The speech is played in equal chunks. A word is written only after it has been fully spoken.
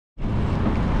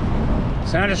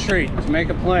Santa Street,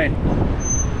 Jamaica Plain.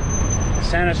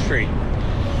 Santa Street.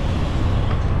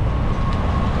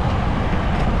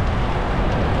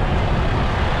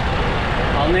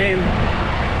 I'll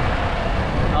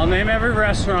name every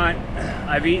restaurant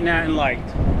I've eaten at and liked.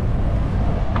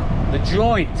 The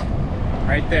Joint,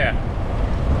 right there.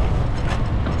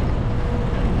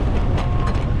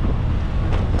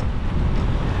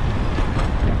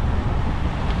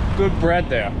 Good bread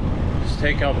there. Just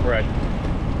takeout bread.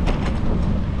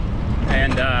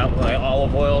 And like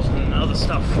olive oils and other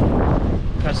stuff.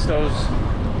 Pestos.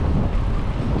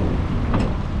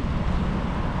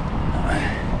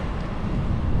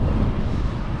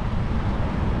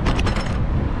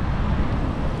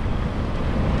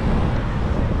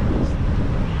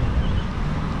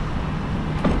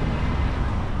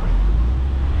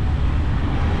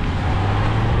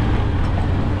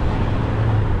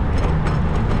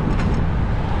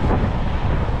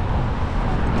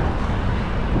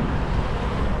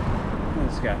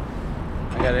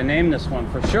 I gotta name this one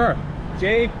for sure.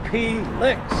 JP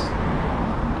Licks.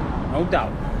 No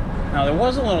doubt. Now there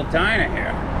was a little diner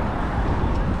here.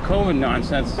 COVID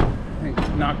nonsense, I think,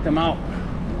 knocked them out.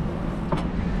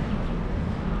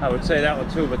 I would say that one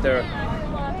too, but they're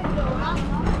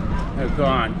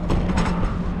gone.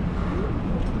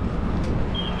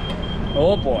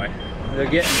 Oh boy, they're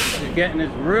getting it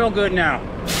real good now.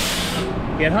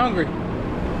 Get hungry.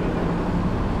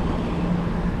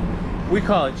 We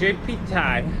call it JP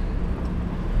Thai.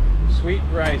 Sweet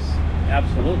rice,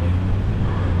 absolutely,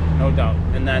 no doubt.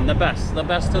 And then the best of the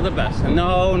best. And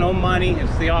no money,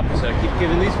 it's the opposite. I keep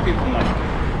giving these people money.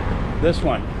 This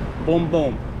one, boom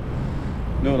boom,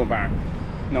 noodle barn,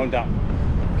 no doubt.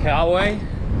 Callaway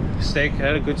steak,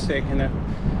 had a good steak in there.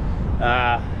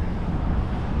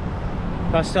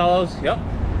 Costello's, yep.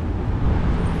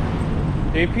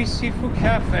 JP Seafood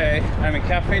Cafe,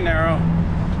 Cafe Nero.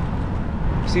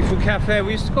 Seafood Cafe,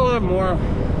 we used to go there more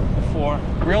before.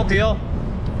 Real deal,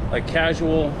 like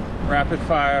casual, rapid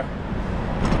fire.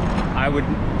 I would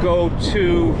go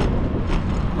to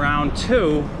round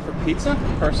 2 for pizza,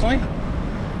 personally.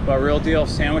 But real deal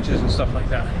sandwiches and stuff like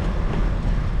that.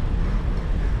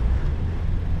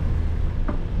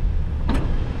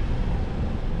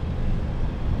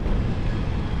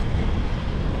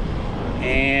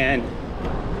 And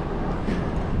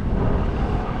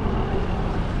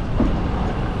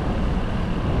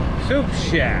Soup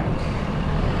Shack.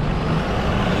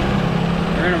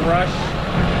 We're in a rush.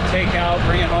 Take out,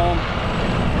 bring it home.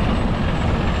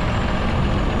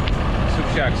 Soup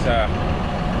Shack style.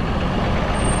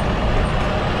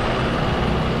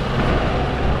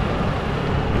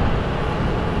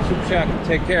 Soup Shack will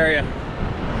take care of you.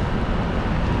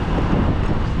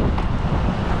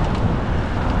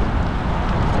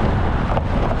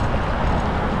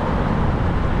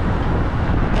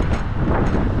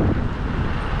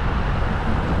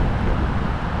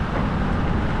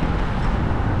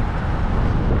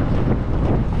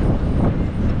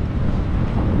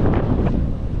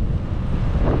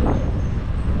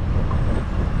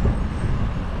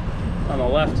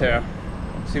 Left here.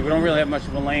 See, we don't really have much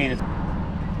of a lane.